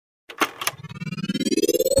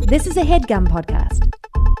This is a HeadGum podcast.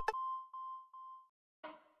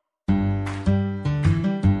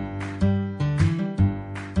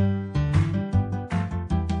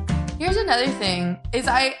 Here's another thing is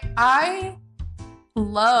I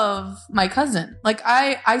love my cousin. Like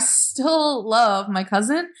I still love my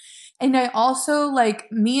cousin. And I also,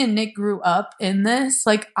 like, me and Nick grew up in this.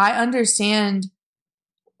 Like, I understand.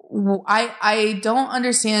 I don't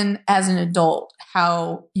understand as an adult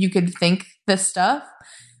how you could think this stuff.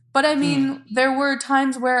 But I mean, there were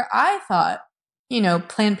times where I thought,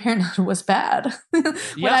 Planned Parenthood was bad when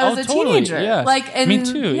I was a teenager. Yeah. Like, and me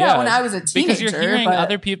too. Yeah, when I was a teenager. Because you're hearing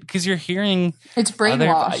other people. Because you're hearing it's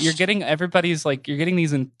brainwashed. You're getting everybody's you're getting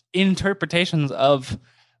these interpretations of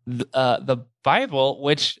the Bible,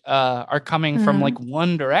 which are coming from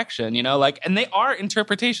one direction, and they are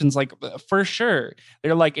interpretations, for sure.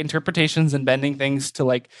 They're interpretations and bending things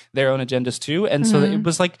to their own agendas too. And so it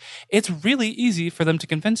was it's really easy for them to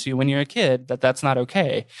convince you when you're a kid that that's not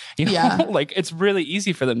okay. It's really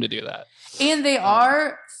easy for them to do that. And they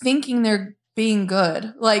are thinking they're being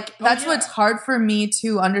good. That's what's hard for me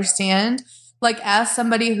to understand. As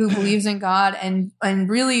somebody who believes in God and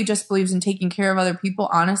really just believes in taking care of other people,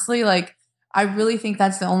 honestly, I really think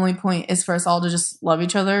that's the only point is for us all to just love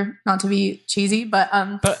each other, not to be cheesy, but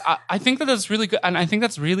I think that's really good. And I think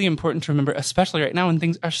that's really important to remember, especially right now when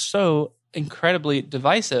things are so incredibly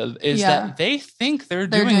divisive, is that they think they're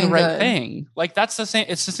doing the right thing. That's the same.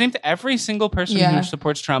 It's the same to every single person who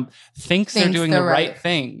supports Trump thinks they're doing the right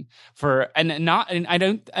thing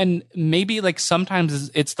and maybe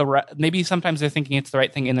sometimes it's maybe sometimes they're thinking it's the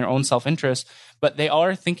right thing in their own self-interest, but they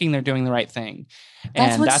are thinking they're doing the right thing.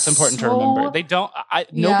 And that's important to remember. They don't,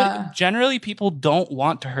 generally people don't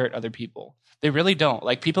want to hurt other people. They really don't.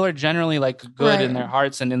 People are generally good in their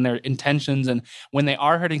hearts and in their intentions. And when they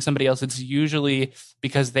are hurting somebody else, it's usually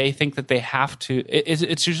because they think that they have to.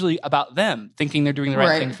 It's usually about them thinking they're doing the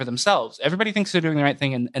right thing for themselves. Everybody thinks they're doing the right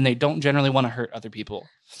thing, and they don't generally want to hurt other people.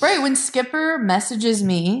 Right. When Skipper messages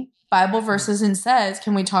me Bible verses and says,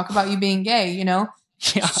 "Can we talk about you being gay?"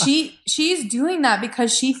 She's doing that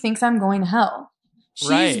because she thinks I'm going to hell.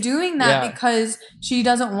 She's doing that because she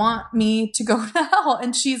doesn't want me to go to hell.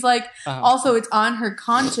 And she's also it's on her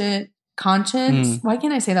conscience. Why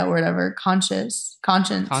can't I say that word ever? Conscience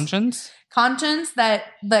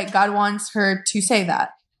that God wants her to say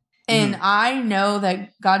that. And I know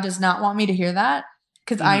that God does not want me to hear that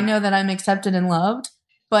because I know that I'm accepted and loved.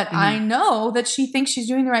 But I know that she thinks she's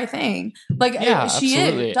doing the right thing.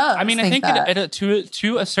 She does. I mean, I think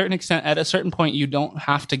to a certain extent, at a certain point, you don't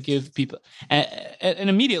have to give people, and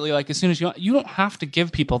immediately, as soon as you don't have to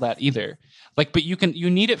give people that either. But you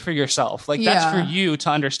need it for yourself. That's for you to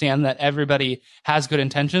understand that everybody has good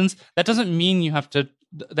intentions. That doesn't mean you have to.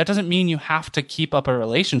 That doesn't mean you have to keep up a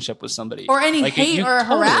relationship with somebody or any hate or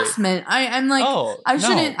harassment.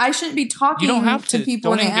 I shouldn't be talking to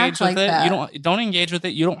people when they act like that. You don't engage with it.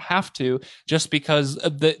 You don't have to, just because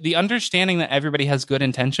the understanding that everybody has good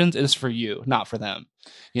intentions is for you, not for them.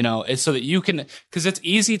 It's so that you can, because it's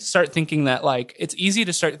easy to start thinking that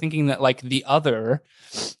the other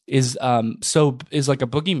is like a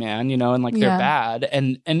boogeyman, and they're bad,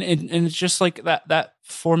 and it's just that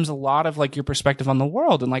forms a lot of your perspective on the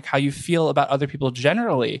world and how you feel about other people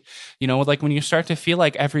generally. When you start to feel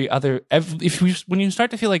when you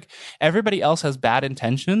start to feel like everybody else has bad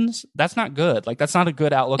intentions, that's not good. That's not a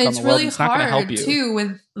good outlook on the world. It's not going to help you. Too,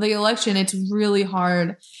 with the election, it's really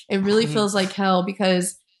hard. It really feels like hell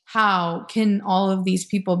because how can all of these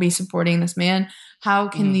people be supporting this man? How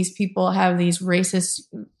can these people have these racist,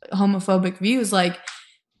 homophobic views?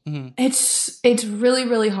 It's really,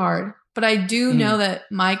 really hard. But I do know that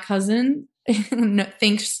my cousin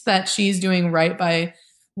thinks that she's doing right by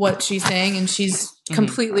what she's saying, and she's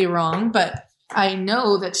completely wrong. But I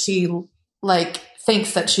know that she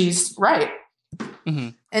thinks that she's right,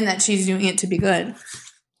 and that she's doing it to be good.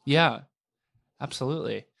 Yeah,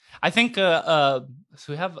 absolutely. I think so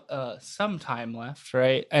we have some time left,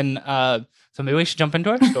 right? And so maybe we should jump into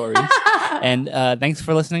our stories. And thanks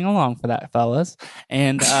for listening along for that, fellas.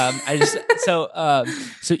 And so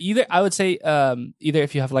either I would say either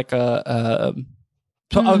if you have okay,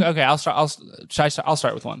 I'll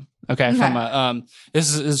start with one. Okay, from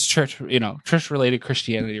this is church related,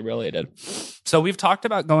 Christianity related. So we've talked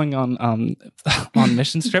about going on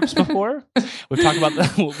mission trips before.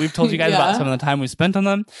 We've told you guys about some of the time we spent on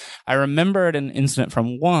them. I remembered an incident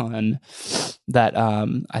from one that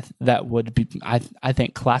that would be I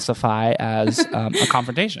think classify as a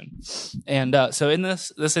confrontation. And so in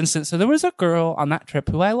this instance, so there was a girl on that trip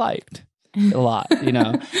who I liked a lot,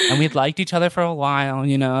 and we'd liked each other for a while,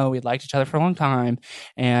 we'd liked each other for a long time.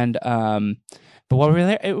 And But while we were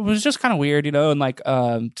there, it was just kind of weird, and like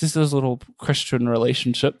just those little Christian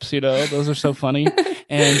relationships, those are so funny.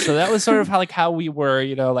 And so that was sort of how we were,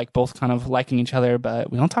 like both kind of liking each other,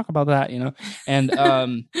 but we don't talk about that, And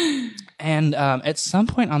at some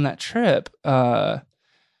point on that trip, I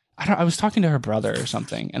was talking to her brother or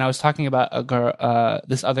something, and I was talking about a girl,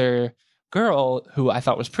 this other girl who I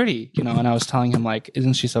thought was pretty, and I was telling him like,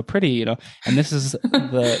 isn't she so pretty, and this is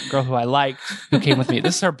the girl who I liked who came with me.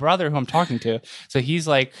 This is her brother who I'm talking to. So he's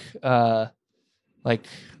like no.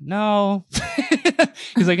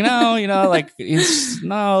 He's like, no, like it's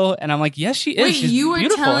no. And I'm like, yes, she is. Wait, she's you were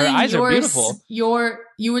beautiful. Her eyes are beautiful. You were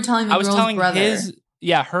telling the girl's brother.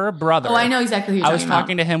 Her brother. Oh, I know exactly who you're talking about. I was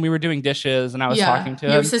talking to him. We were doing dishes, and I was talking to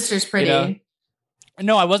him. Your sister's pretty.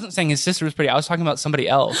 No, I wasn't saying his sister was pretty. I was talking about somebody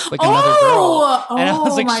else, like another girl. And I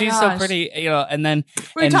was like, she's so pretty, and then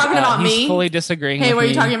were you talking about he's me? fully disagreeing. Hey, were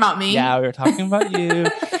you talking about me? Yeah, we were talking about you.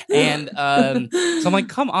 And so I'm like,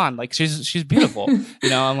 come on, like she's beautiful,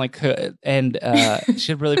 I'm like, and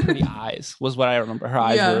she had really pretty eyes, was what I remember. Her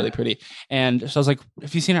eyes were really pretty, and so I was like,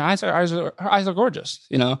 have you seen her eyes? Her eyes are gorgeous,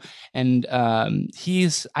 And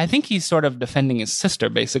I think he's sort of defending his sister,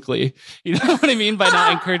 basically. You know what I mean by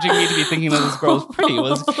not encouraging me to be thinking that this girl is pretty.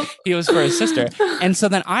 He was for his sister. And so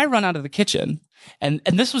then I run out of the kitchen, and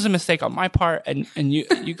this was a mistake on my part, and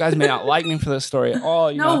you guys may not like me for this story at all.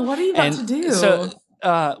 What are you about to do? So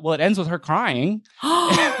it ends with her crying.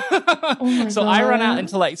 Oh so God. I run out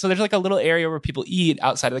into so there's like a little area where people eat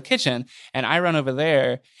outside of the kitchen, and I run over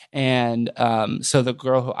there, and so the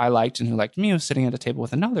girl who I liked and who liked me was sitting at a table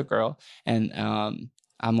with another girl, and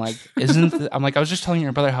I'm like, I was just telling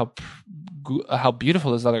your brother how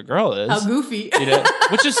beautiful this other girl is. How goofy.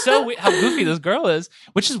 Which is so how goofy this girl is,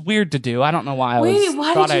 which is weird to do. I don't know why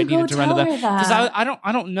why thought did you I needed to run to that. Because I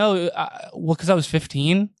don't know. Because I was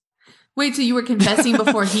 15. Wait, so you were confessing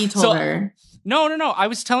before he told her? No. I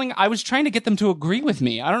was trying to get them to agree with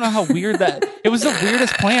me. I don't know how weird that. It was the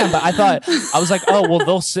weirdest plan, but I was like, oh well,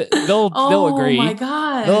 they'll agree. Oh my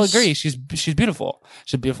gosh, they'll agree. She's beautiful.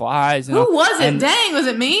 She had beautiful eyes. Who was it? Dang, was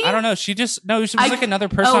it me? I don't know. She was like another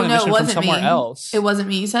person on a mission from somewhere else. It wasn't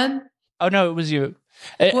me. You said? Oh no, it was you.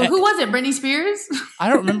 Well, who was it? Britney Spears? I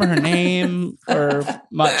don't remember her name or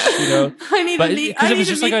much, I need because it was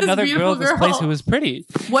just like another girl at this place who was pretty.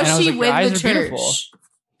 Was she with the church? Beautiful.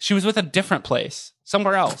 She was with a different place,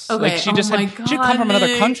 somewhere else. Okay. Like she'd come from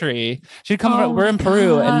another country. She'd come from. We're in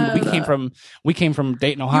Peru, and we came from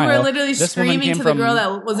Dayton, Ohio. You were literally screaming to the girl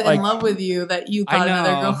that was in love with you that you thought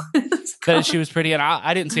another girl was that she was pretty, and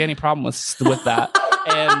I didn't see any problem with that.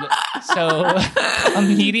 And so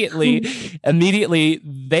immediately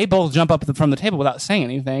they both jump up from the table without saying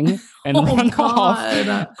anything and run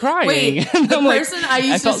off crying. Wait, the person I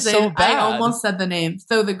used to say, so I almost said the name.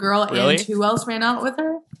 So the girl and who else ran out with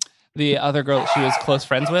her? The other girl she was close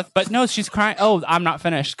friends with. But no, she's crying. Oh, I'm not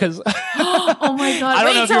finished because oh my God. I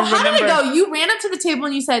don't know if you remember. How did it go? You ran up to the table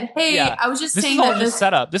and you said, hey, I was just saying that this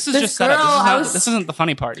setup. This is just setup. This isn't the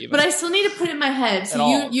funny part even. But I still need to put it in my head.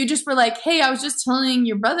 So you just were like, hey, I was just telling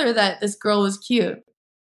your brother that this girl was cute.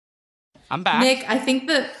 I'm back. Nick, I think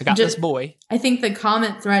that I got this boy. I think the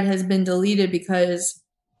comment thread has been deleted because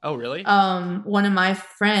oh really? One of my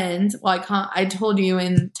friends, I told you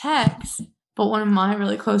in text, but one of my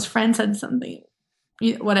really close friends said something.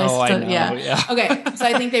 I know, yeah. Okay, so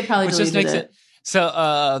I think they probably deleted it.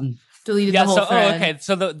 So deleted the whole thread. Oh, okay.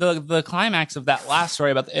 So the climax of that last story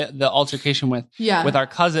about the altercation with our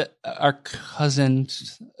cousin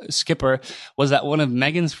Skipper was that one of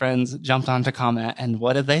Megan's friends jumped on to comment, and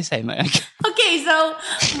what did they say, Meg? Okay, so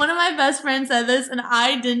one of my best friends said this, and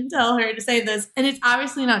I didn't tell her to say this, and it's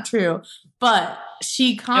obviously not true, but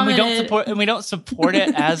she commented, and we don't support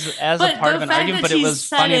it as a part of an argument, but it was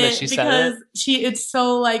funny that she said it because it's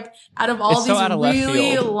so like out of all these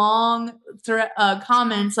really long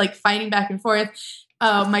comments, like fighting back and forth.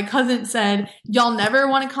 My cousin said, y'all never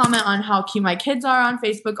want to comment on how cute my kids are on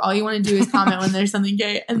Facebook. All you want to do is comment when there's something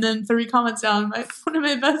gay. And then 3 comments down, one of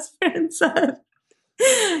my best friends said,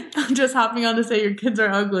 I'm just hopping on to say your kids are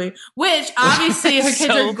ugly, which obviously her kids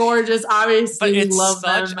are gorgeous. Obviously, we love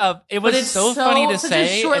them. It was so funny to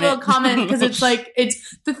say. A short little comment because it's like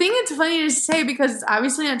the thing that's funny to say because it's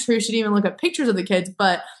obviously not true. She didn't even look at pictures of the kids,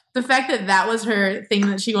 but the fact that was her thing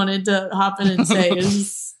that she wanted to hop in and say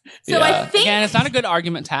is. So I think again, it's not a good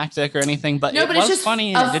argument tactic or anything, but it was just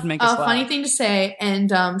funny and it did make us laugh. A funny thing to say,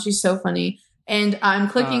 and she's so funny. And I'm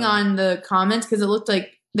clicking on the comments because it looked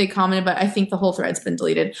like they commented, but I think the whole thread's been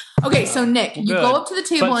deleted. Okay, so Nick, you go up to the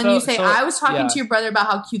table and you say, I was talking to your brother about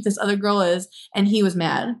how cute this other girl is, and he was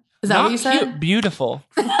mad. Is that what you said? Beautiful.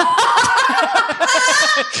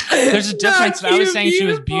 There's a difference. I was saying she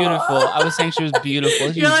was beautiful. I was saying she was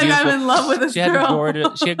beautiful. You're like, beautiful. I'm in love with this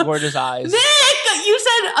girl. She had gorgeous eyes. Nick, you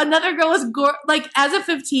said another girl was like, as a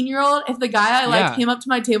 15-year-old, if the guy I liked came up to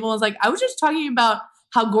my table and was like, I was just talking about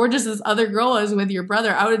how gorgeous this other girl is with your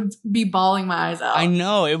brother, I would be bawling my eyes out. I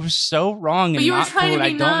know. It was so wrong and not cool. I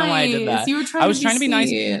don't know why I did that. I was trying to be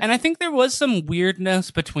nice. And I think there was some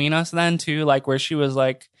weirdness between us then, too, like where she was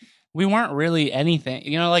like, we weren't really anything.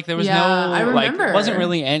 You know, like there was no, like, it wasn't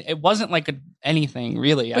really, it wasn't like anything,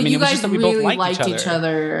 really. But I mean, it was just that we really both liked each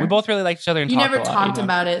other. We both really liked each other and you talked never a lot, talked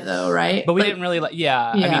about it, though, right? But we didn't really like,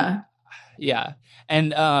 I mean, yeah.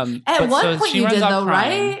 And, at one point you did, though,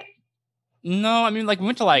 right? No, I mean, like, we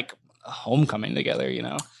went to, like, homecoming together, you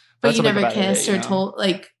know. But you never kissed or talked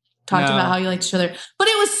about how you liked each other. But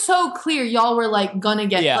it was so clear y'all were, like, gonna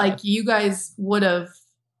get, like, you guys would have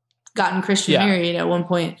gotten Christian married at one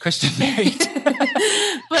point. Christian married.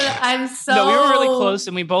 But I'm so... No, we were really close,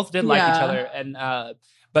 and we both did like each other. And,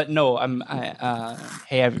 but no,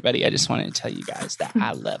 hey, everybody, I just wanted to tell you guys that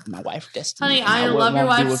I love my wife, Destiny. Honey, I love your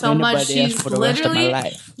wife so much. She's literally,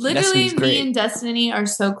 me and Destiny are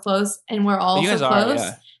so close, and we're all so close.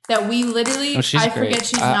 That we literally, I forget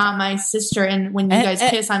she's not my sister. And when you guys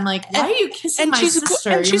kiss, I'm like, why are you kissing my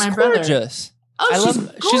sister? You're my brother. Gorgeous. Oh,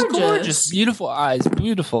 she's gorgeous. Beautiful eyes.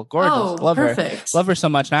 Beautiful. Gorgeous. Oh, love perfect. her. Love her so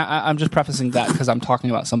much. And I'm just prefacing that because I'm talking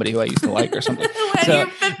about somebody who I used to like or something. You're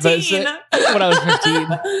 15. When I was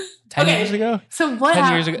 15. 10 years ago? So what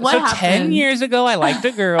 10 years ago. What happened? 10 years ago, I liked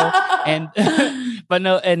a girl. and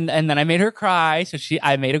then I made her cry. So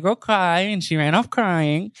I made a girl cry and she ran off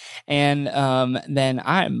crying. And then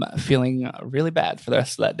I'm feeling really bad for the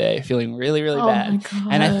rest of that day. Feeling really, really bad. My God.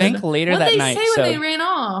 And I think later that night. What did they say when they ran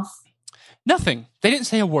off? Nothing. They didn't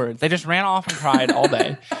say a word. They just ran off and cried all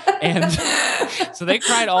day. And so they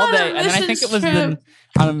cried all day. And then I think it was on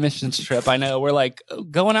a missions trip. I know. We're like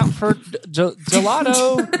going out for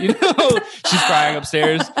gelato. You know, she's crying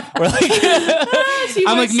upstairs. We're like,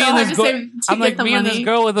 I'm like, me and this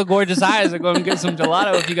girl with the gorgeous eyes are going to get some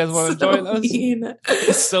gelato if you guys want to join us.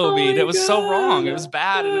 It's so mean. It was so wrong. It was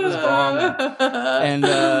bad and it was wrong.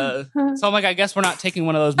 And so I'm like, I guess we're not taking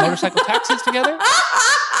one of those motorcycle taxis together.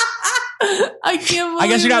 I can't believe I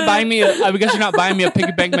guess you're not buying me a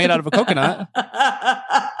piggy bank made out of a coconut.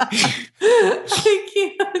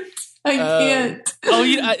 I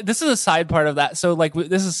can't. This is a side part of that. So like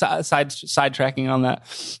this is sidetracking on that.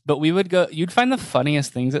 But we would go. You'd find the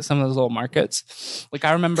funniest things at some of those little markets. Like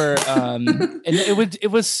I remember, and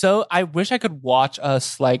it was so. I wish I could watch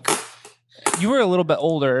us like. You were a little bit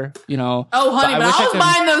older, you know. Oh, honey, but I was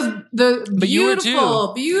buying the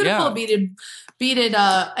beautiful beaded.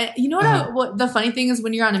 You know what the funny thing is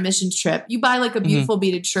when you're on a missions trip, you buy like a beautiful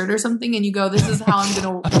beaded shirt or something, and you go, "This is how I'm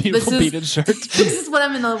gonna." Beaded shirt. This is what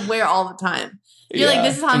I'm gonna wear all the time. You're like,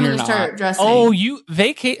 this is how I'm gonna start dressing. Oh,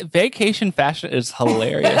 vacation fashion is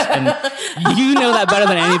hilarious, and you know that better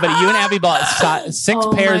than anybody. You and Abby bought six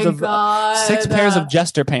pairs of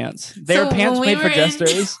jester pants. They were pants made for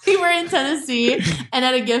jesters. We were in Tennessee, and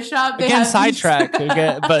at a gift shop, they again sidetrack, but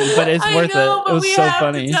it's worth it. It was so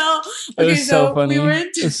funny. It was so funny.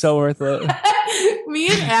 It's so worth it. Me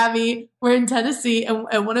and Abby were in Tennessee, and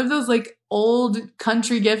at one of those like old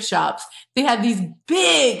country gift shops, they had these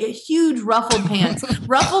big, huge ruffled pants,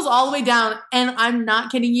 ruffles all the way down. And I'm not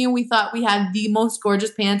kidding you. We thought we had the most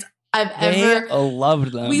gorgeous pants I've ever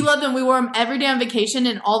loved them. We loved them. We wore them every day on vacation,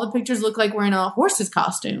 and all the pictures look like we're in a horse's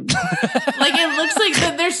costume. Like it looks like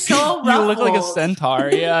that they're so ruffled. You look like a centaur.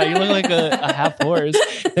 Yeah, you look like a half horse.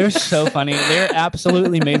 They're so funny. They're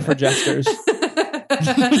absolutely made for jesters.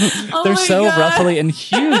 They're so ruffly and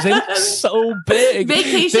huge. They look so big.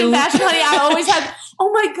 Vacation fashion, honey. I always had.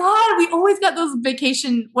 Oh my God, we always got those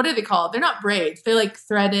vacation. What are they called? They're not braids. They're like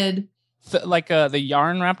threaded. Like the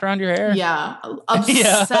yarn wrapped around your hair. Yeah,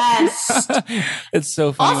 obsessed. It's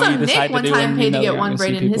so funny. Also, Nick one time paid to get one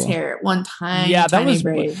braid in his hair. One time, yeah, that was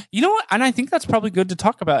braid. You know what? And I think that's probably good to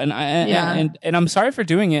talk about. And and I'm sorry for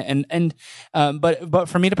doing it. But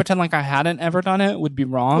for me to pretend like I hadn't ever done it would be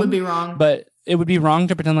wrong. Would be wrong. But it would be wrong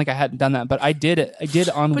to pretend like I hadn't done that. But I did it. I did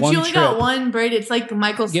on one trip. But you only got one braid. It's like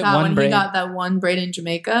Michael Scott when he got that one braid in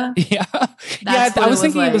Jamaica. Yeah, I was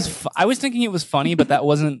thinking it was. I was thinking it was funny, but that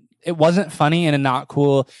wasn't. It wasn't funny and not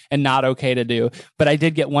cool and not okay to do. But I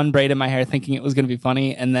did get one braid in my hair thinking it was going to be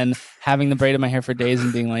funny, and then having the braid in my hair for days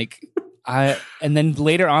and being like, and then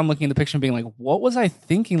later on looking at the picture and being like, what was I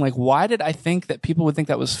thinking? Like, why did I think that people would think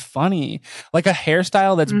that was funny? Like a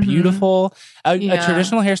hairstyle that's beautiful, a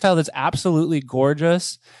traditional hairstyle that's absolutely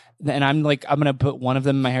gorgeous. and I'm like, I'm gonna put one of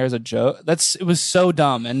them in my hair as a joke. It was so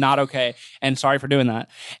dumb and not okay. And sorry for doing that.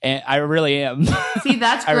 And I really am. See,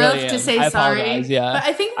 that's I rough really to am. say I sorry. apologize, yeah. But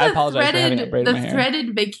I think I apologize for having that braid in my hair.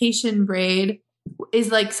 threaded vacation braid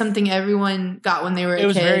is like something everyone got when they were a kid. It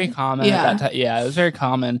was very common at that time. Yeah, it was very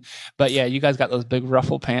common. But yeah, you guys got those big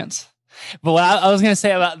ruffle pants. But what I was gonna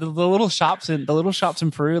say about the little shops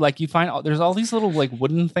in Peru, like you find there's all these little like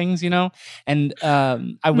wooden things, and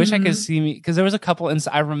I wish I could see me, because there was a couple, and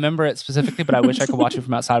I remember it specifically, but I wish I could watch it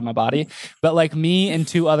from outside of my body. But like me and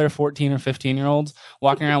two other 14 or 15-year-olds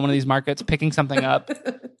walking around one of these markets, picking something up,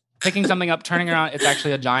 turning around, it's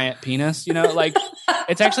actually a giant penis, like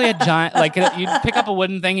it's actually a giant, like you pick up a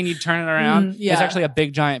wooden thing and you turn it around. It's actually a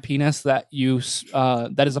big giant penis that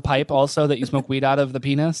that is a pipe also that you smoke weed out of the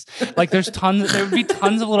penis. Like there would be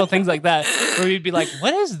tons of little things like that where we'd be like,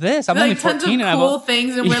 what is this? I'm only 14 tons of and cool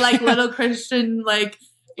things, and we're like little Christian, like,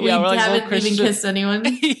 we haven't even kissed anyone.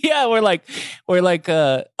 Yeah, we're like,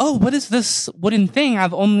 oh, what is this wooden thing?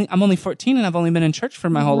 I'm only 14 and I've only been in church for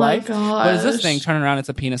my whole life. Gosh. What is this thing? Turn around, it's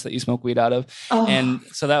a penis that you smoke weed out of. Oh. And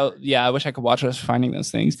so I wish I could watch us finding those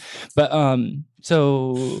things. But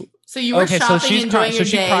so you were shopping, enjoying your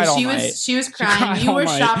day. She was crying. You were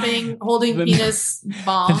shopping, holding penis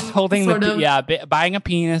bomb, buying a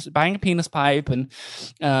penis pipe, and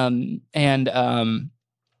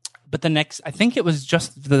but I think it was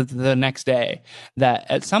just the next day that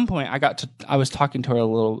at some point I was talking to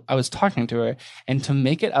her, and to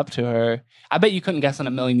make it up to her, I bet you couldn't guess in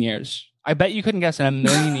a million years.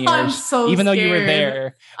 I'm so even though scared. You were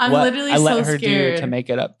there. I'm literally so scared. I let her do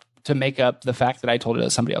to make up the fact that I told her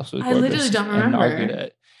that somebody else was gorgeous. I literally don't remember. And argued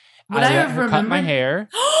it. Would I let her cut my hair.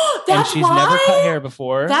 And she's never cut hair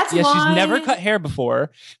before. That's why. She's never cut hair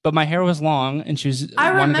before, but my hair was long and she was. I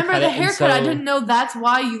remember the haircut. I didn't know that's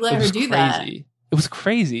why you let her do that. It was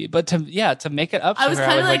crazy, but to make it up to her, I was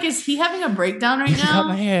kind of like, is he having a breakdown right now? Cut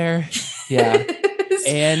my hair. Yeah.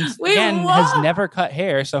 And has never cut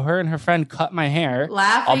hair, so her and her friend cut my hair.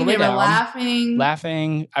 Laughing, all the way down,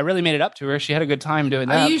 laughing. I really made it up to her. She had a good time doing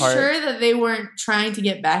that. Are you sure that they weren't trying to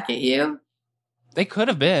get back at you? They could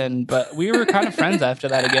have been, but we were kind of friends after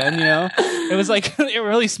that again, It was like, it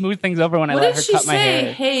really smoothed things over when I let her cut my hair. What did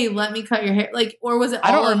she say? Hey, let me cut your hair. Like, or was it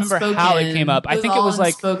I don't remember how it came up. I think it was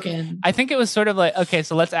like, I think it was sort of like, okay,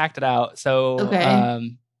 so let's act it out. So,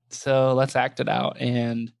 so let's act it out.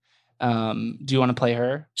 And do you want to play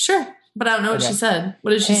her? Sure. But I don't know what she said.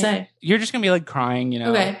 What did she say? You're just going to be like crying,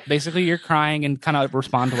 Okay. Basically, you're crying and kind of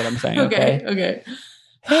respond to what I'm saying. Okay.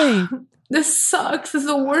 Hey. This sucks. This is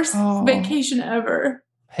the worst vacation ever.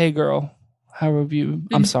 Hey, girl. How have you?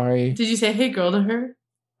 I'm sorry. Did you say hey, girl to her?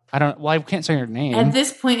 I can't say her name. At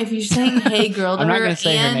this point, if you're saying hey, girl to I'm her, not gonna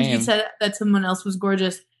say her name. You said that someone else was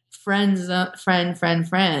gorgeous, friend energy.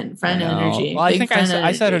 Well, I think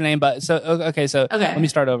I said her name, but okay. Let me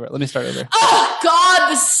start over. Oh, God,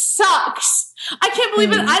 this sucks. I can't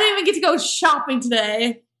believe it. I didn't even get to go shopping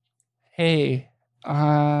today. Hey.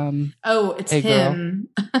 Oh, it's him.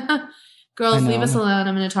 Girls, leave us alone.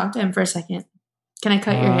 I'm going to talk to him for a second. Can I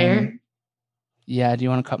cut your hair? Yeah. Do you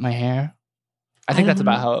want to cut my hair? I think that's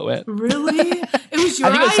about how it went. Really? It was your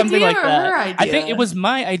I think it was something like that. Her idea? I think it was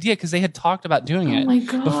my idea because they had talked about doing it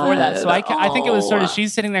before that. So I think it was sort of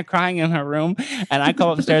she's sitting there crying in her room, and I come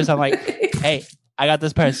upstairs. I'm like, hey, I got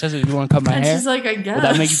this pair of scissors. You want to cut my hair? She's like, I guess. Would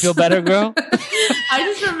that make you feel better, girl? I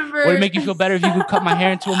just remember. Would it make you feel better if you could cut my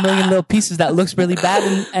hair into a million little pieces that looks really bad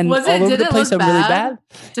and all over the place are really bad?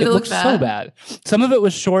 Did it looked look so bad. Some of it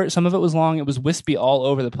was short, some of it was long. It was wispy all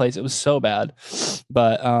over the place. It was so bad.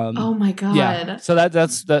 But oh my God. Yeah. So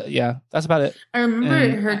that's about it. I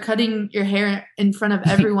remember her cutting your hair in front of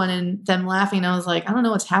everyone and them laughing. I was like, I don't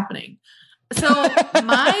know what's happening. So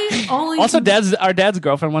my only our dad's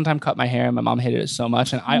girlfriend one time cut my hair and my mom hated it so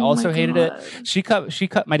much and I also hated it. She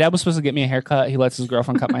cut my dad was supposed to get me a haircut. He lets his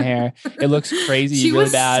girlfriend cut my hair. It looks crazy, she really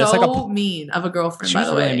was bad. So it's like mean of a girlfriend, she by was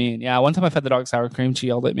the way. Really mean. Yeah, one time I fed the dog sour cream, she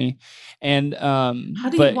yelled at me. And how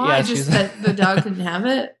do you just that the dog didn't have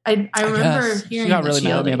it? I remember hearing she got really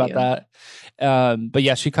mad at me about that. But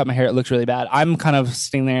yeah, she cut my hair. It looks really bad. I'm kind of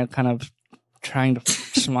sitting there kind of trying to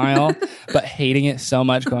smile, but hating it so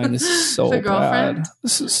much, going, this is so bad.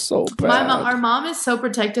 This is so bad. Our mom is so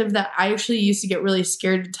protective that I actually used to get really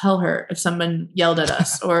scared to tell her if someone yelled at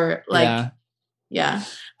us or like, yeah.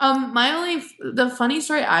 The funny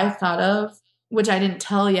story I thought of, which I didn't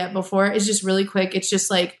tell yet before, is just really quick. It's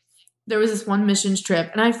just like, there was this one missions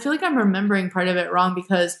trip, and I feel like I'm remembering part of it wrong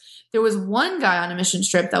because there was one guy on a missions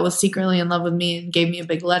trip that was secretly in love with me and gave me a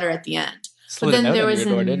big letter at the end. But then there was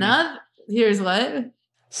another. Here's what?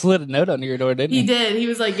 slid a note under your door, didn't he? He did. He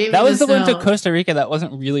was like, gave that me was the one to note. Costa Rica. That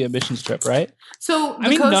wasn't really a missions trip, right? So I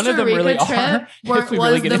mean, Costa none of them Rica really trip are. If we was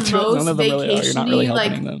really get the into it, most none of them really are. You're not really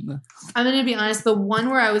helping like, them. I'm going to be honest. The one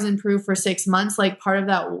where I was in Peru for 6 months, like part of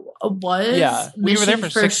that was we were there for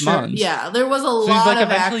 6 months. Yeah, there was a So lot like of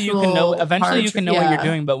eventually you can know what you're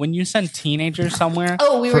doing. But when you send teenagers somewhere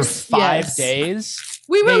for 5 days,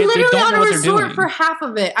 we were literally on a resort doing. for half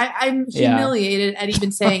of it. I'm humiliated at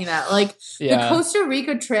even saying that. Like the Costa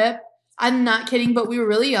Rica trip. I'm not kidding, but we were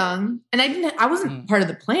really young, and I wasn't part of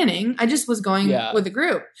the planning. I just was going with the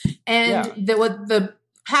group, and what the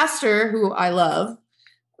pastor, who I love,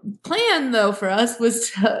 plan though for us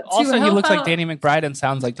was to also help he looks out. like Danny McBride and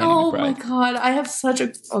sounds like Danny McBride. Oh my god, I have such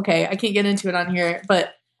a I can't get into it on here,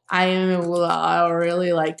 but I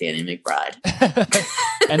really like Danny McBride.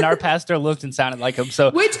 And our pastor looked and sounded like him.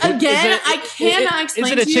 So, which again, I cannot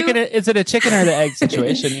explain. Is it a chicken or the egg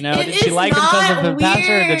situation? You know, did she like him because of the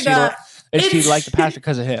pastor, or did she like the pastor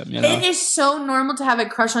because of him? You know? It is so normal to have a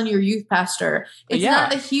crush on your youth pastor. It's not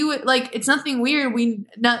that he would it's nothing weird.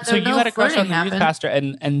 So you had a crush on the youth pastor,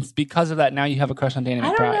 and because of that, now you have a crush on Danny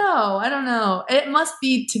McBride. I don't know. It must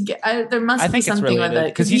be there must be something with it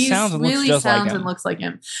because he sounds and looks just like him. And looks like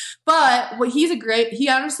him. But he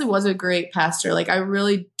honestly was a great pastor. Like I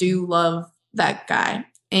really do love that guy,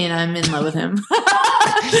 and I'm in love with him.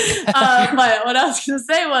 But what I was going to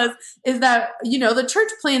say is that, the church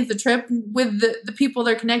plans the trip with the people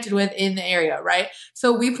they're connected with in the area, right?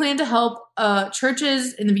 So we plan to help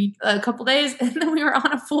churches in a couple days, and then we were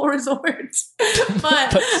on a full resort.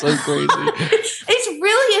 But that's so crazy. It's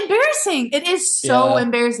really embarrassing. It is so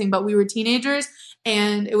embarrassing, but we were teenagers.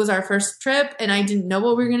 And it was our first trip, and I didn't know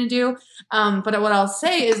what we were going to do. But what I'll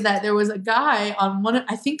say is that there was a guy on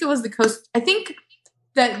I think it was the coast. I think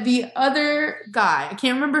that the other guy, I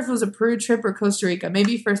can't remember if it was a Peru trip or Costa Rica,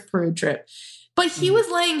 maybe first Peru trip. But he was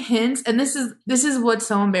laying hints, and this is what's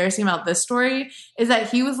so embarrassing about this story, is that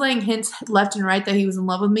he was laying hints left and right that he was in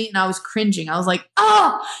love with me, and I was cringing. I was like,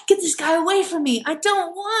 oh, get this guy away from me. I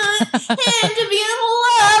don't want him to be in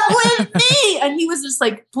love with me. And he was just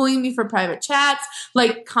like pulling me for private chats,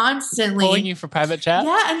 like constantly. Pulling you for private chat?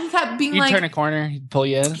 Yeah, and he kept being You'd turn a corner, he'd pull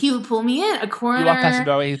you in. He would pull me in, a corner. You walk past the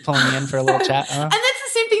doorway, he's pulling me in for a little chat. Huh? And that's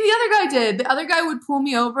the same thing the other guy did. The other guy would pull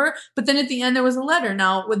me over, but then at the end there was a letter.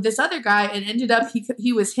 Now, with this other guy, it ended up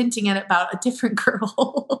he was hinting at about a different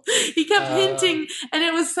girl. He kept hinting, and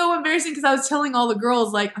it was so embarrassing because I was telling all the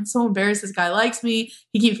girls, like, I'm so embarrassed this guy likes me.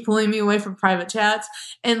 He keeps pulling me away from private chats,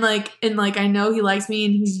 and I know he likes me,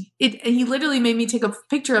 and he literally made me take a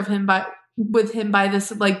picture of him with him by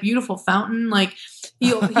this like beautiful fountain. Like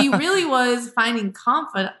he really was finding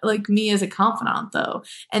me as a confidant though.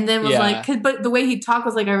 And then was but the way he talked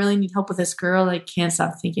was like, I really need help with this girl. I can't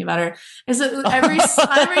stop thinking about her. And so every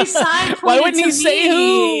sign. Why wouldn't he say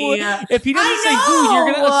who? If he doesn't say who,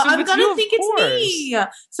 you're gonna assume I'm gonna think it's me.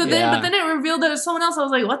 So then, but then it revealed that it was someone else. I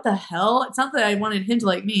was like, what the hell? It's not that I wanted him to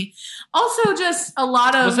like me. Also, just a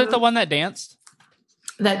lot of. Was it the one that danced?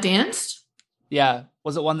 That danced? Yeah.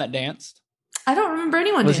 Was it one that danced? I don't remember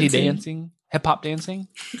anyone dancing. Was he dancing? Hip hop dancing?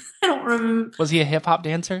 I don't remember. Was he a hip hop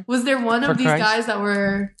dancer? Was there one of these guys that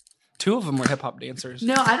were... Two of them were hip hop dancers.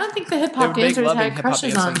 No, I don't think the hip hop dancers had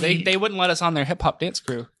crushes on me. They wouldn't let us on their hip hop dance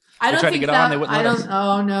crew. I don't think that...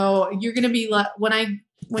 Oh no. You're going to be...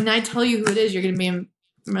 When I tell you who it is, you're going to be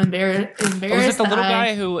embarrassed. Was it the little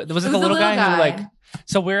guy who... Was it the little guy who like...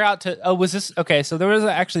 So we're out to... Oh, was this... Okay, so there was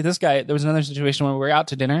actually this guy... There was another situation where we were out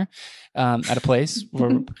to dinner at a place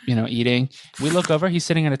where, eating. We look over. He's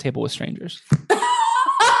sitting at a table with strangers.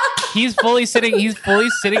 He's fully sitting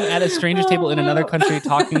at a stranger's table in another country,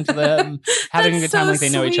 talking to them, having a good time, like they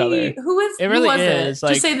know each other. Who is? It really is.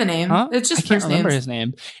 Like, just say the name. Huh? It's just I can't remember his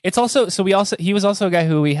name. It's also he was also a guy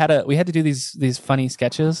who we had to do these funny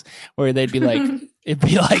sketches where they'd be like it'd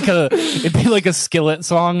be like a Skillet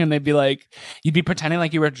song, and they'd be like you'd be pretending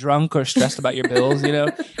like you were drunk or stressed about your bills,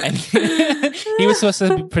 and he was supposed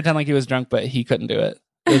to pretend like he was drunk, but he couldn't do it.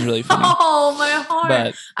 It was really funny. Oh my heart!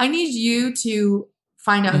 But, I need you to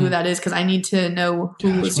find out who that is because I need to know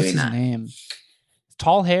who was doing that. What's his name?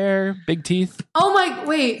 Tall hair, big teeth. Oh my!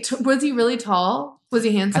 Wait, was he really tall? Was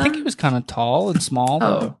he handsome? I think he was kind of tall and small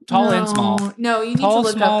though. Tall and small. No, you need to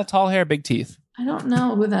look up. Tall hair, big teeth. I don't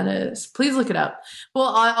know who that is. Please look it up. Well,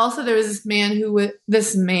 also there was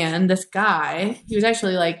this man this guy. He was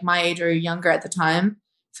actually like my age or younger at the time.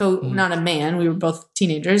 So not a man. We were both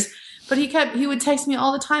teenagers. But he would text me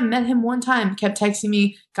all the time. Met him one time. Kept texting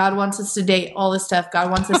me, God wants us to date, all this stuff. God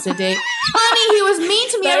wants us to date. Honey, he was mean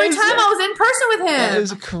to me every time I was in person with him. That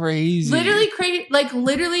is crazy. Literally crazy, like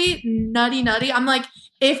literally nutty. I'm like,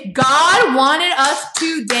 If God wanted us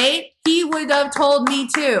to date, he would have told me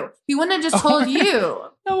too. He wouldn't have just told you.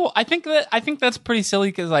 No, I think that's pretty silly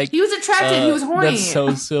because like he was attracted, he was horny. That's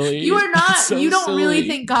so silly. You are not. So you don't silly. Really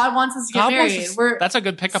think God wants us to get married. That's a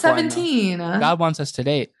good pickup 17. line. God wants us to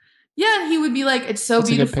date. Yeah, and he would be like, "It's so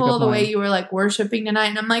beautiful the way you were like worshiping tonight,"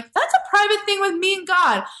 and I'm like, "That's a private thing with me and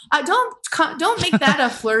God. Don't make that a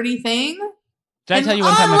flirty thing." Did I tell you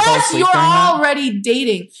one time I fell asleep during that? Unless you're already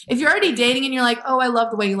dating. If you're already dating and you're like, "Oh, I love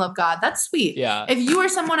the way you love God," that's sweet. Yeah. If you are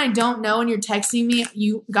someone I don't know and you're texting me,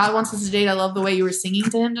 God wants us to date. I love the way you were singing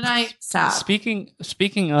to him tonight. Stop. Speaking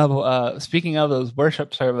of those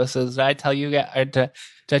worship services, did I tell you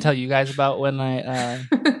guys about when I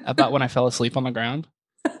fell asleep on the ground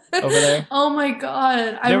over there? Oh my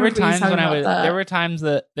God! There were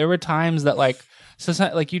times that like. So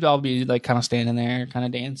like you'd all be like kind of standing there, kind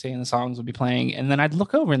of dancing, and the songs would be playing, and then I'd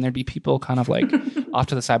look over and there'd be people kind of like off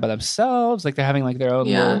to the side by themselves, like they're having like their own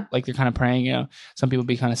little, like they're kind of praying. You know, some people would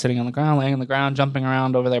be kind of sitting on the ground, laying on the ground, jumping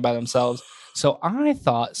around over there by themselves. So I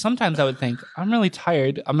thought sometimes I would think I'm really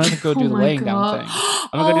tired. I'm gonna go do the laying down thing.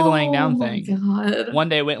 I'm gonna go do the laying down thing. God. One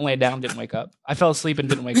day I went and laid down, didn't wake up. I fell asleep and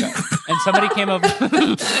didn't wake up. And somebody came over,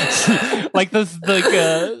 like this, like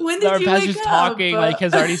our pastor's talking, like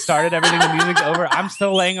has already started. Everything, the music's over. I'm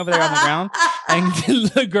still laying over there on the ground,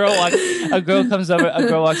 and a girl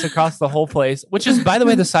walks across the whole place, which is, by the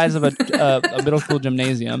way, the size of a middle school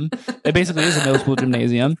gymnasium. It basically is a middle school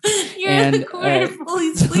gymnasium. You're in the corner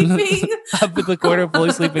fully sleeping. Up in the corner,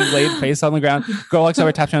 fully sleeping, laid face on the ground. Girl walks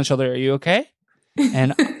over, taps me on the shoulder. Are you okay?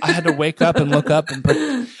 And I had to wake up and look up and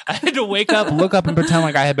pretend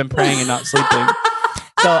like I had been praying and not sleeping.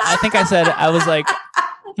 So I think I said I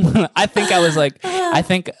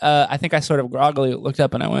think I sort of groggily looked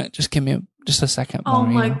up and I went, just give me just a second. Oh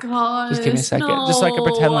my God. Just give me a second. No. Just so I could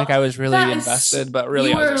pretend like I was really invested, but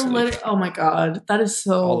really I was asleep. Oh my God. That is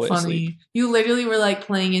so always funny. Asleep. You literally were like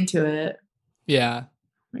playing into it. Yeah.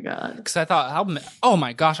 Oh my God. Because I thought, oh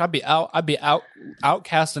my gosh, I'd be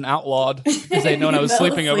outcast and outlawed because they'd known I was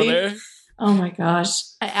sleeping over there. Oh my gosh.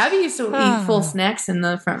 Abby used to eat full snacks in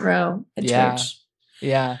the front row at church.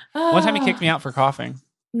 Yeah. One time he kicked me out for coughing.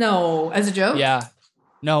 No, as a joke? Yeah.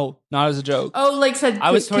 No, not as a joke. Oh, like said,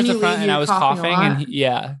 I was towards the front and I was coughing and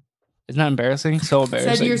isn't that embarrassing? So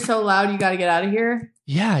embarrassing. Said you're so loud, you got to get out of here.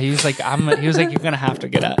 Yeah, he was like, you're gonna have to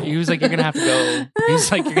get out. He was like, you're gonna have to go. He's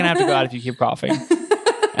like, you're gonna have to go out if you keep coughing.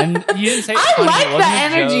 And you didn't say. I like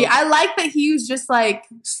that energy. I like that he was just like,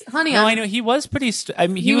 honey. No, I know he was pretty.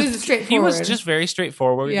 He was straightforward. He was just very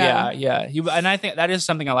straightforward. Yeah. And I think that is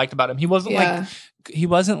something I liked about him. He wasn't like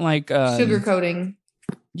sugarcoating.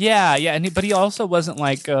 Yeah, but he also wasn't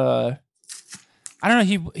like. I don't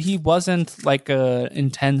know. He wasn't like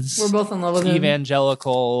intense. We're both in love with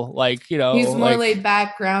evangelical, like he's more laid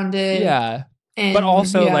back, grounded. Yeah. And, but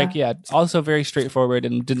also also very straightforward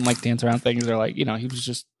and didn't like dance around things or like, he was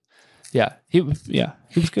just, he was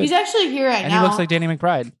good. He's actually here right now. And he looks like Danny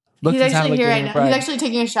McBride. He's actually here right now. He's actually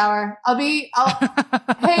taking a shower. Hey,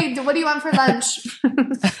 what do you want for lunch?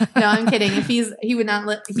 No, I'm kidding. If he would not,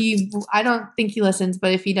 I don't think he listens,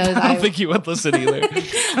 but if he does, I don't think he would listen either.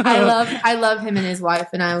 I love him and his wife.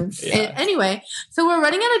 Anyway, so we're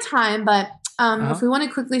running out of time, but if we want to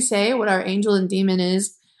quickly say what our angel and demon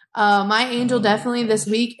is, my angel definitely this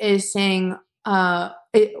week is saying, the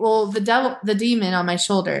demon on my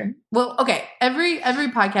shoulder. Well, okay. Every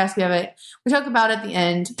podcast we talk about at the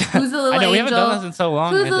end. Who's the little I know, angel? We haven't done this in so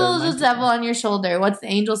long. Who's the little devil on your shoulder? What's the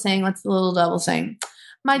angel saying? What's the little devil saying?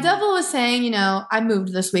 My devil was saying, I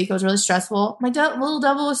moved this week. It was really stressful. My little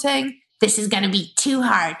devil was saying, this is going to be too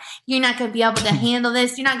hard. You're not going to be able to handle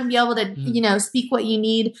this. You're not going to be able to, speak what you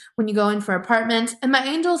need when you go in for apartments. And my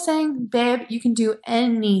angel's saying, babe, you can do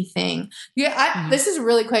anything. Yeah, this is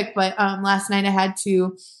really quick, but last night I had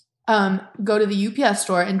to go to the UPS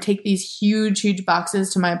store and take these huge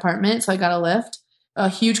boxes to my apartment. So I got a lift, a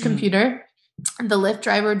huge computer. The Lyft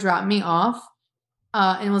driver dropped me off.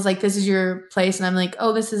 And was like, this is your place. And I'm like,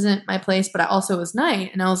 oh, this isn't my place. But it was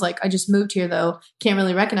night. And I was like, I just moved here, though. Can't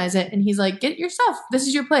really recognize it. And he's like, get your stuff. This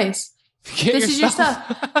is your place. This is your stuff.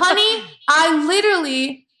 Honey, I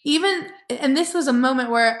literally and this was a moment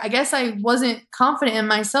where I guess I wasn't confident in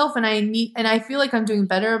myself. And I feel like I'm doing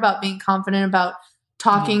better about being confident about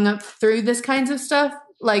talking through this kinds of stuff.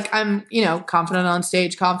 Like I'm, confident on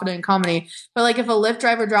stage, confident in comedy. But like if a Lyft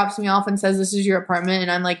driver drops me off and says, this is your apartment.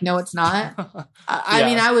 And I'm like, no, it's not. I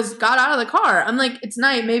mean, I got out of the car. I'm like, it's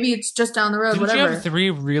night. Maybe it's just down the road, whatever. Did you have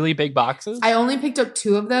 3 really big boxes? I only picked up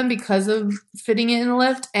 2 of them because of fitting it in the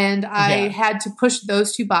Lyft. And I had to push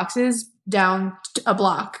those 2 boxes down a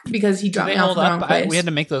block because he dropped me off in the wrong place. We had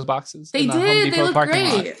to make those boxes. They did. They look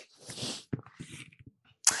great.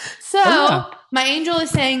 So my angel is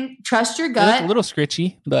saying, trust your gut. They look a little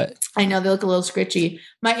scritchy, but I know they look a little scritchy.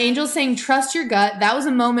 My angel's saying, trust your gut. That was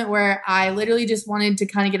a moment where I literally just wanted to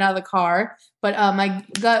kind of get out of the car. But my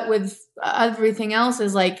gut with everything else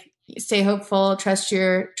is like, stay hopeful, trust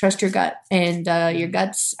your gut, and your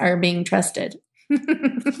guts are being trusted.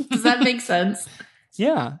 Does that make sense?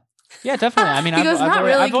 Yeah. Yeah, definitely. I mean,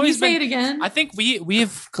 I've always been. Say it again? I think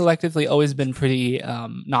we've collectively always been pretty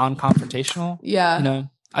non-confrontational. Yeah. You know,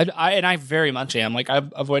 I very much am. Like, I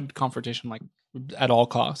avoid confrontation like at all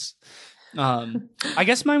costs. I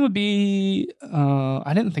guess mine would be.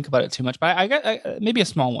 I didn't think about it too much, but I got maybe a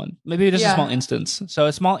small one. Maybe just a small instance. So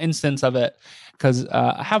a small instance of it, because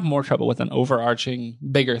I have more trouble with an overarching,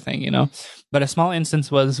 bigger thing, you know. But a small instance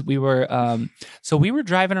was we were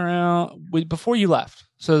driving around before you left.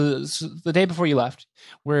 So the day before you left,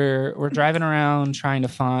 we're driving around trying to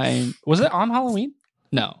find. Was it on Halloween?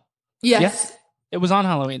 No. Yes. It was on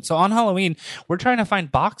Halloween. So on Halloween, we're trying to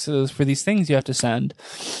find boxes for these things you have to send.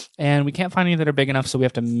 And we can't find any that are big enough. So we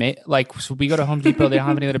have to so we go to Home Depot. They don't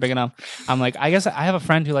have any that are big enough. I'm like, I guess I have a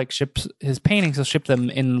friend who like ships his paintings. He'll ship them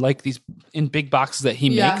in like in big boxes that he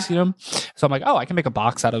makes, you know? So I'm like, oh, I can make a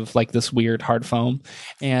box out of like this weird hard foam.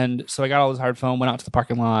 And so I got all this hard foam, went out to the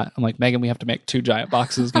parking lot. I'm like, Megan, we have to make 2 giant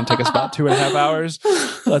boxes. It's going to take us about 2.5 hours.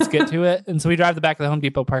 Let's get to it. And so we drive the back of the Home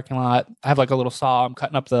Depot parking lot. I have like a little saw. I'm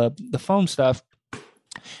cutting up the foam stuff.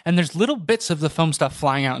 And there's little bits of the foam stuff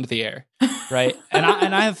flying out into the air, right? And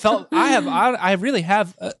I have felt bad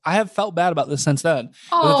about this since then.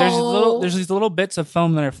 There's these little bits of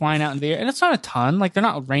foam that are flying out into the air, and it's not a ton, like they're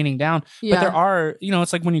not raining down, but there are, you know,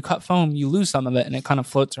 it's like when you cut foam, you lose some of it, and it kind of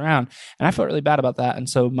floats around. And I felt really bad about that. And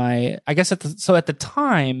so at the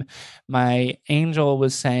time, my angel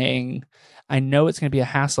was saying, I know it's going to be a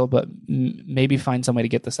hassle, but maybe find some way to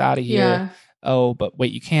get this out of here. Yeah. Oh, but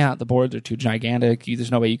wait, you can't. The boards are too gigantic.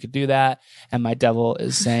 There's no way you could do that. And my devil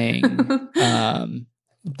is saying,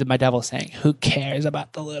 who cares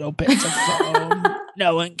about the little bits of foam?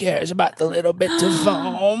 No one cares about the little bits of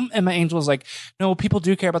foam. And my angel was like, no, people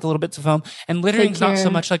do care about the little bits of foam. And littering's not so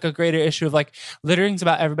much like a greater issue of like, littering's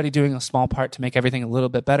about everybody doing a small part to make everything a little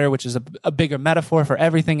bit better, which is a bigger metaphor for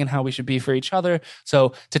everything and how we should be for each other.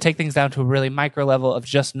 So to take things down to a really micro level of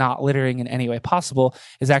just not littering in any way possible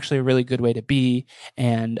is actually a really good way to be,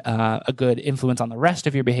 and a good influence on the rest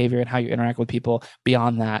of your behavior and how you interact with people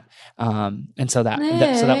beyond that. And so that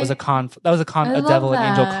was a devil and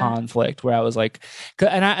angel conflict where I was like,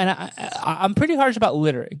 and I'm pretty harsh about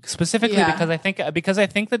littering specifically because I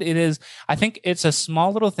think that it is. I think it's a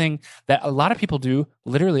small little thing that a lot of people do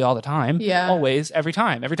literally all the time. Yeah. Always, every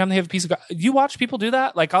time they have a piece of. You watch people do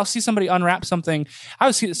that. Like I'll see somebody unwrap something. I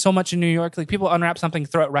would see it so much in New York. Like people unwrap something,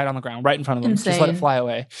 throw it right on the ground, right in front of them, just let it fly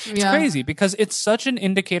away. It's crazy because it's such an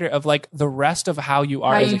indicator of like the rest of how you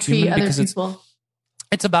are as a human. Because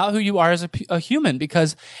it's about who you are as a human,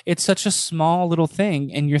 because it's such a small little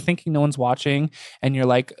thing and you're thinking no one's watching and you're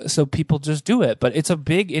like, so people just do it. But it's a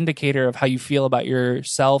big indicator of how you feel about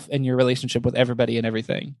yourself and your relationship with everybody and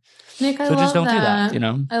everything. Nick, so just don't do that, you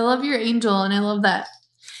know? I love your angel and I love that.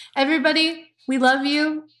 Everybody, we love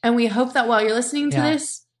you. And we hope that while you're listening to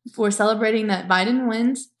this, we're celebrating that Biden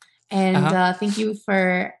wins. And thank you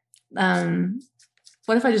for,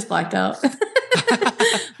 what if I just blacked out?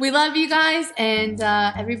 We love you guys, and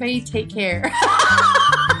everybody take care.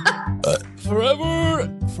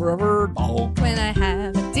 Forever. Oh. When I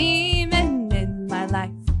have a demon in my life,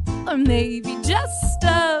 or maybe just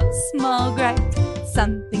a small gripe,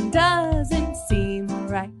 something doesn't seem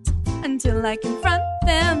right until I confront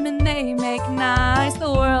them and they make nice.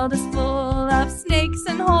 The world is full of snakes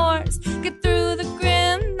and whores. Get through the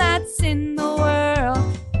grim that's in the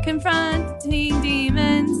world. Confronting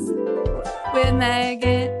demons with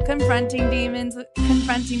Megan. Confronting demons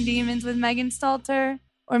with Megan Stalter,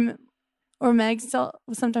 or Meg Stalter.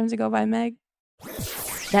 Sometimes I go by Meg.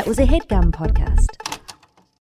 That was a HeadGum podcast.